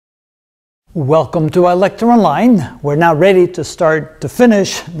Welcome to our lecture online. We're now ready to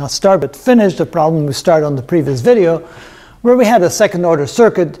finish the problem we started on the previous video, where we had a second order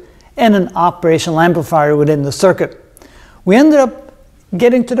circuit and an operational amplifier within the circuit. We ended up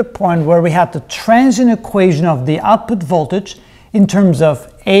getting to the point where we had the transient equation of the output voltage in terms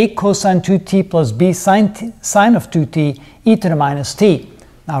of A cosine 2t plus B sine of 2t e to the minus t.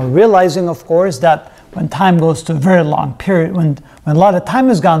 Now realizing, of course, that when time goes to a very long period, when a lot of time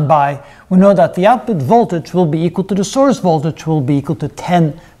has gone by, we know that the output voltage will be equal to the source voltage, will be equal to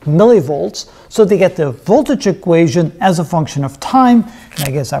 10 millivolts. So to get the voltage equation as a function of time, and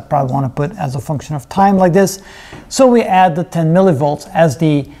I guess I probably want to put as a function of time like this, so we add the 10 millivolts as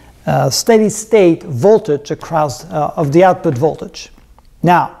the steady state voltage across of the output voltage.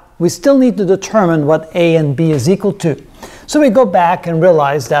 Now, we still need to determine what A and B is equal to. So we go back and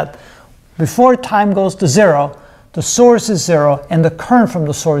realize that before time goes to zero, the source is zero and the current from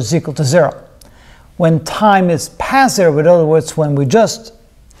the source is equal to zero. When time is past zero, in other words, when we just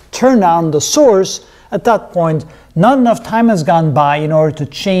turn on the source, at that point, not enough time has gone by in order to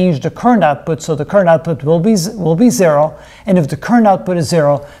change the current output, so the current output will be zero, and if the current output is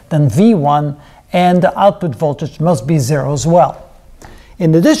zero, then V1 and the output voltage must be zero as well.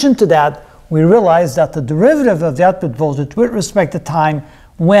 In addition to that, we realize that the derivative of the output voltage with respect to time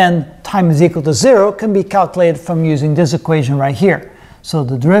when time is equal to zero can be calculated from using this equation right here. So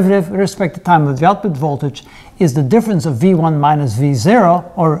the derivative with respect to time of the output voltage is the difference of V1 minus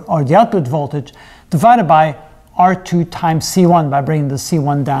V0, or the output voltage, divided by R2 times C1 by bringing the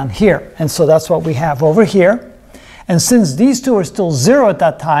C1 down here. And so that's what we have over here. And since these two are still zero at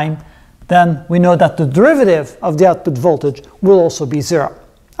that time, then we know that the derivative of the output voltage will also be zero.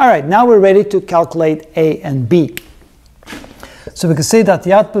 All right, now we're ready to calculate A and B. So we can say that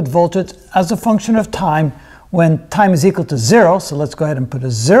the output voltage as a function of time when time is equal to zero, so let's go ahead and put a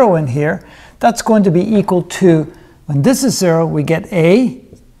zero in here, that's going to be equal to, when this is zero, we get A,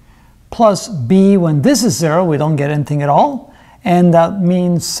 plus B when this is zero, we don't get anything at all, and that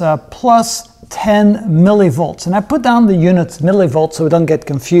means plus 10 millivolts. And I put down the units millivolts so we don't get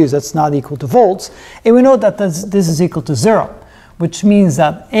confused, that's not equal to volts, and we know that this is equal to zero, which means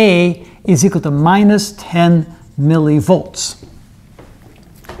that A is equal to minus 10 millivolts.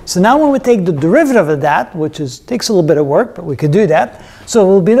 So now when we take the derivative of that, which takes a little bit of work, but we could do that, so it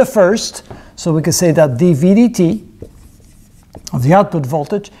will be the first, so we can say that dV dt of the output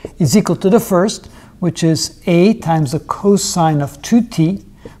voltage is equal to the first, which is A times the cosine of 2t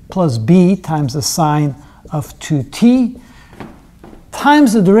plus B times the sine of 2t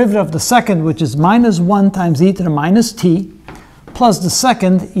times the derivative of the second, which is minus 1 times e to the minus t plus the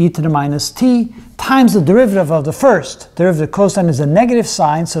second e to the minus t times the derivative of the first. Derivative of cosine is a negative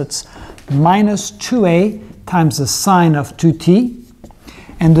sign, so it's minus 2a times the sine of 2t.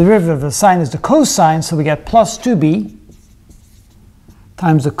 And the derivative of the sine is the cosine, so we get plus 2b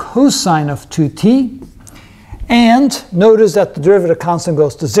times the cosine of 2t. And notice that the derivative constant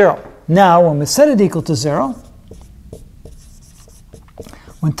goes to zero. Now, when we set it equal to zero,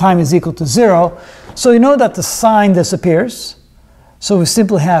 when time is equal to zero, so you know that the sign disappears. So we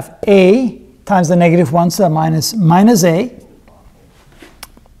simply have a times the negative 1, so minus a.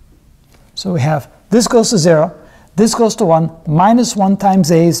 So we have this goes to 0, this goes to 1, minus 1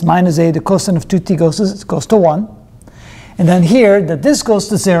 times a is minus a, the cosine of 2t goes to 1. And then here, that this goes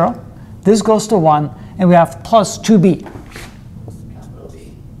to 0, this goes to 1, and we have plus 2b.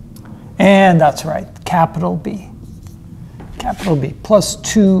 And that's right, capital B, plus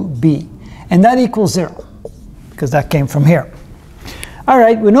 2b. And that equals 0, because that came from here. All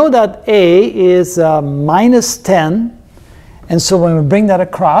right, we know that A is minus 10, and so when we bring that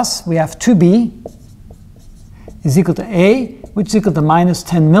across, we have 2B is equal to A, which is equal to minus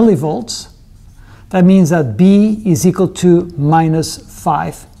 10 millivolts. That means that B is equal to minus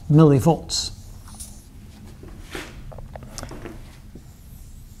 5 millivolts.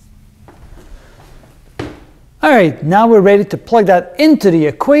 All right, now we're ready to plug that into the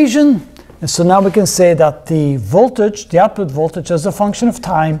equation. And so now we can say that the voltage, the output voltage as a function of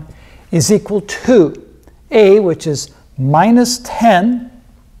time, is equal to A, which is minus 10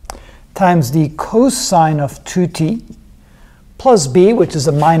 times the cosine of 2t, plus B, which is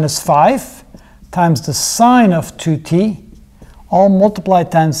a minus 5, times the sine of 2t, all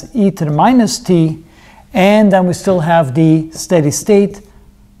multiplied times e to the minus t, and then we still have the steady state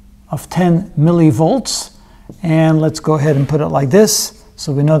of 10 millivolts. And let's go ahead and put it like this.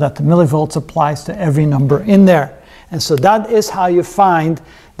 So we know that the millivolts applies to every number in there. And so that is how you find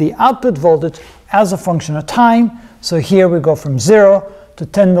the output voltage as a function of time. So here we go from 0 to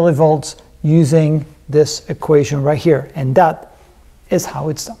 10 millivolts using this equation right here. And that is how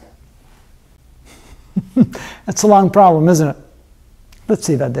it's done. That's a long problem, isn't it? Let's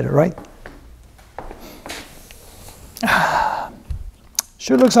see if I did it right.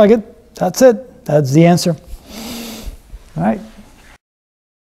 Sure looks like it. That's it. That's the answer. All right.